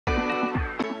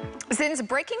Since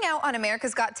breaking out on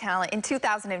America's Got Talent in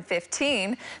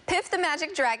 2015, Piff the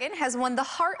Magic Dragon has won the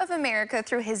heart of America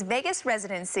through his Vegas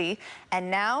residency,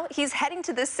 and now he's heading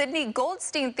to the Sydney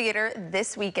Goldstein Theater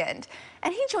this weekend.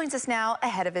 And he joins us now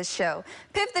ahead of his show.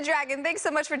 Piff the Dragon, thanks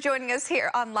so much for joining us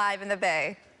here on Live in the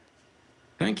Bay.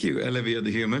 Thank you, Olivia the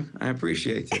Human. I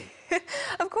appreciate it.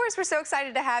 Of course, we're so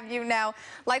excited to have you now.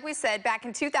 Like we said, back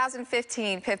in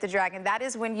 2015, Piff the Dragon, that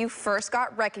is when you first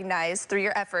got recognized through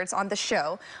your efforts on the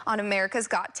show on America's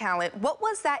Got Talent. What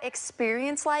was that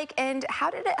experience like, and how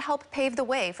did it help pave the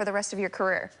way for the rest of your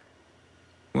career?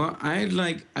 Well, I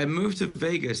moved to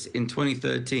Vegas in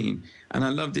 2013, and I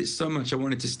loved it so much I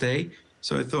wanted to stay.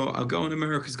 So I thought I'll go on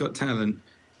America's Got Talent,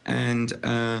 and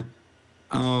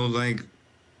I'll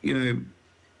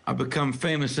I'll become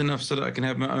famous enough so that I can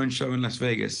have my own show in Las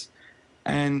Vegas.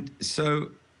 And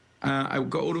so I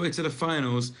got all the way to the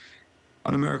finals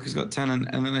on America's Got Talent,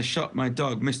 and then I shot my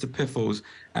dog, Mr. Piffles,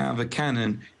 out of a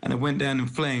cannon, and it went down in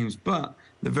flames. But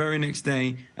the very next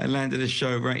day, I landed a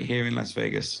show right here in Las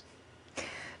Vegas.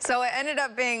 So it ended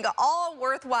up being all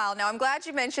worthwhile. Now, I'm glad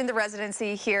you mentioned the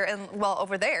residency here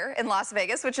over there in Las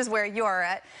Vegas, which is where you are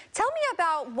at. Tell me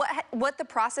about what the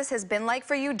process has been like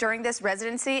for you during this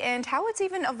residency and how it's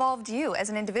even evolved you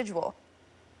as an individual.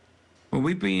 Well,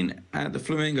 we've been at the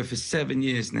Flamingo for 7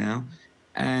 years now,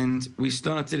 and we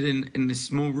started in this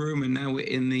small room, and now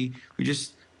we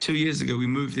just 2 years ago, we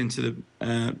moved into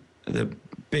the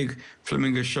big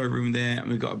Flamingo showroom there,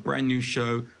 and we've got a brand new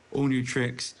show, all new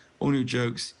tricks, all new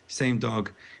jokes, same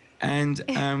dog. And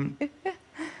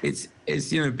it's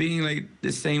being like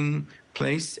the same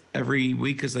place every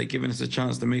week is like giving us a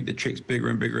chance to make the tricks bigger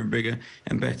and bigger and bigger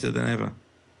and better than ever.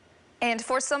 And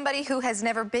for somebody who has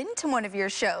never been to one of your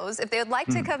shows, if they would like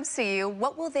to come see you,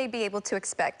 what will they be able to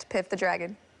expect, Piff the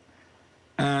Dragon?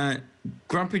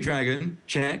 Grumpy Dragon,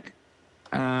 check.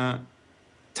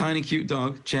 Tiny cute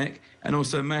dog, check. And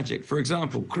also magic. For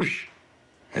example,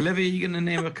 Olivia, you're going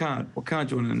to name a card. What card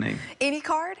do you want to name? Any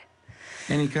card?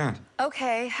 Any card.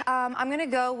 Okay, I'm going to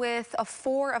go with a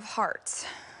 4 of hearts.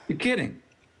 You're kidding.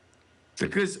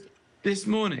 Because this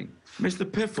morning, Mr.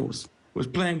 Piffles was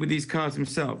playing with these cards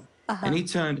himself. And he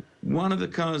turned one of the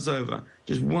cards over,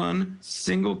 just one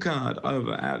single card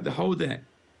over out of the whole deck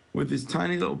with this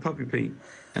tiny little puppy Pete.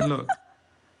 And look,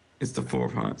 it's the 4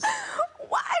 of hearts.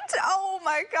 What? Oh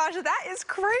my gosh, that is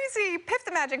crazy. Piff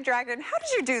the Magic Dragon, how did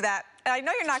you do that? And I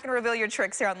know you're not going to reveal your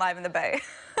tricks here on Live in the Bay.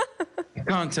 I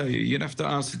can't tell you. You'd have to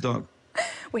ask the dog.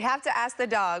 We have to ask the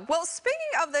dog. Well, speaking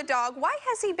of the dog, why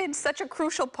has he been such a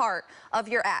crucial part of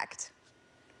your act?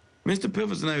 Mr.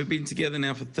 Piffles and I have been together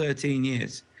now for 13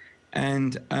 years.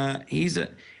 And he's a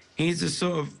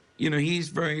sort of, he's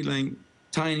very like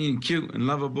tiny and cute and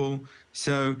lovable.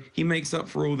 So he makes up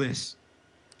for all this.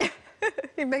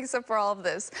 He makes up for all of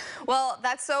this. Well,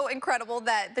 that's so incredible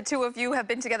that the two of you have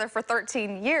been together for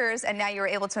 13 years, and now you're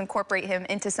able to incorporate him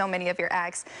into so many of your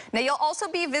acts. Now, you'll also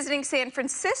be visiting San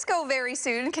Francisco very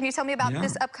soon. Can you tell me about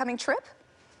this upcoming trip?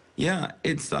 Yeah,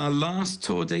 it's our last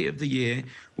tour date of the year.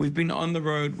 We've been on the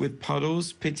road with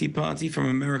Puddles Pity Party from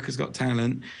America's Got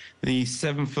Talent, the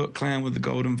 7-foot clown with the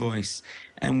golden voice.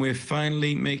 And we're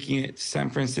finally making it to San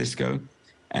Francisco.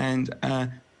 And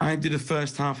I do the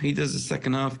first half, he does the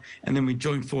second half, and then we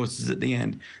join forces at the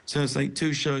end. So it's like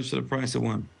 2 shows for the price of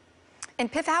 1.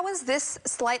 And Piff, how is this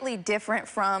slightly different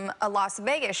from a Las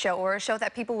Vegas show or a show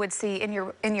that people would see in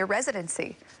your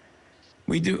residency?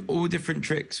 We do all different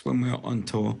tricks when we're on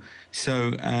tour,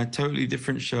 so totally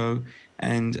different show,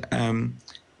 and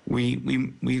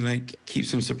we like keep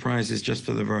some surprises just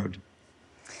for the road.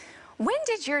 When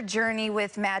did your journey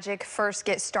with magic first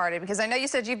get started? Because I know you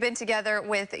said you've been together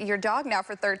with your dog now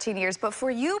for 13 years, but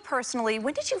for you personally,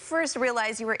 when did you first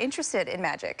realize you were interested in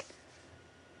magic?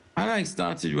 I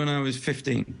started when I was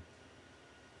 15,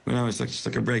 when I was just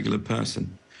like a regular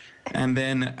person. And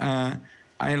then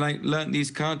I learned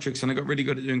these card tricks, and I got really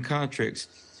good at doing card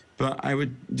tricks. But I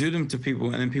would do them to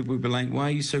people, and then people would be like, "Why are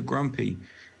you so grumpy?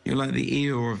 You're like the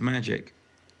Eeyore of magic."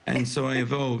 And so I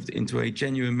evolved into a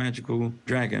genuine magical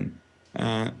dragon.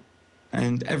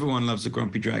 And everyone loves a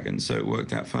grumpy dragon, so it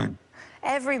worked out fine.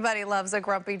 Everybody loves a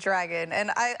grumpy dragon,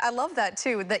 and I love that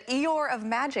too. The Eeyore of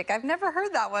magic. I've never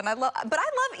heard that one. But I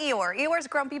love Eeyore. Eeyore's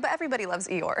grumpy, but everybody loves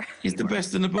Eeyore. He's the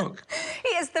best in the book. He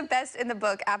is the best in the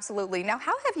book, absolutely. Now,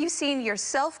 how have you seen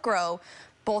yourself grow,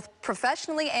 both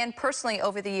professionally and personally,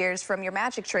 over the years from your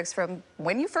magic tricks, from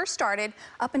when you first started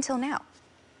up until now?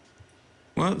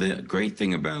 Well, the great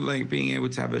thing about being able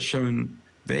to have a show in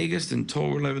Vegas and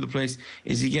tour all over the place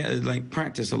is you get to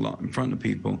practice a lot in front of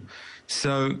people.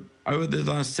 So over the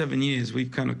last 7 years, we've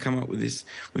kind of come up with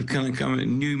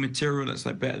new material that's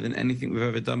better than anything we've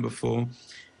ever done before.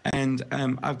 and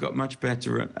I've got much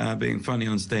better at being funny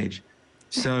on stage.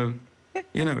 So,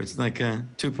 you know, it's like a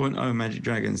 2.0 Magic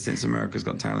Dragon since America's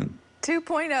Got Talent.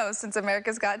 2.0 since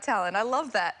America's Got Talent. I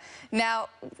love that. Now,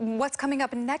 what's coming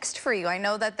up next for you? I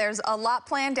know that there's a lot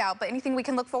planned out, but anything we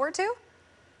can look forward to?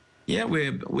 Yeah,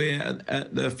 we're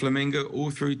at the Flamingo all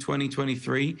through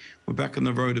 2023. We're back on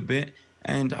the road a bit,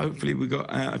 and hopefully we got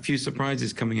a few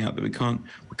surprises coming out that we can't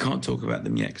talk about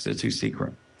them yet because they're too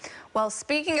secret. Well,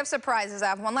 speaking of surprises, I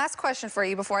have one last question for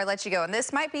you before I let you go, and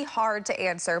this might be hard to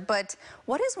answer, but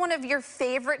what is one of your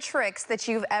favorite tricks that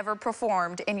you've ever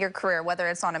performed in your career, whether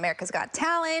it's on America's Got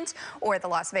Talent or the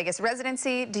Las Vegas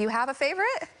residency? Do you have a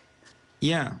favorite?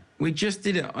 Yeah, we just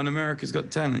did it on America's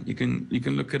Got Talent. You can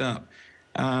look it up.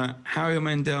 Howie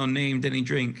Mandel named any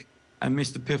drink, and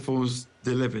Mr. Piffles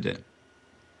delivered it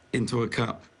into a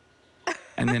cup,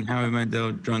 and then Howie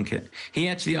Mandel drank it. He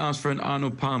actually asked for an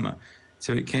Arnold Palmer,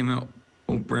 so it came out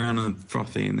all brown and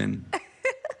frothy, and then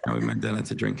Howie Mandel had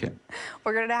to drink it.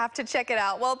 We're going to have to check it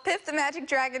out. Well, Piff the Magic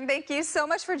Dragon, thank you so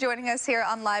much for joining us here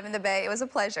on Live in the Bay. It was a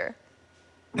pleasure.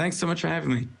 Thanks so much for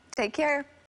having me. Take care.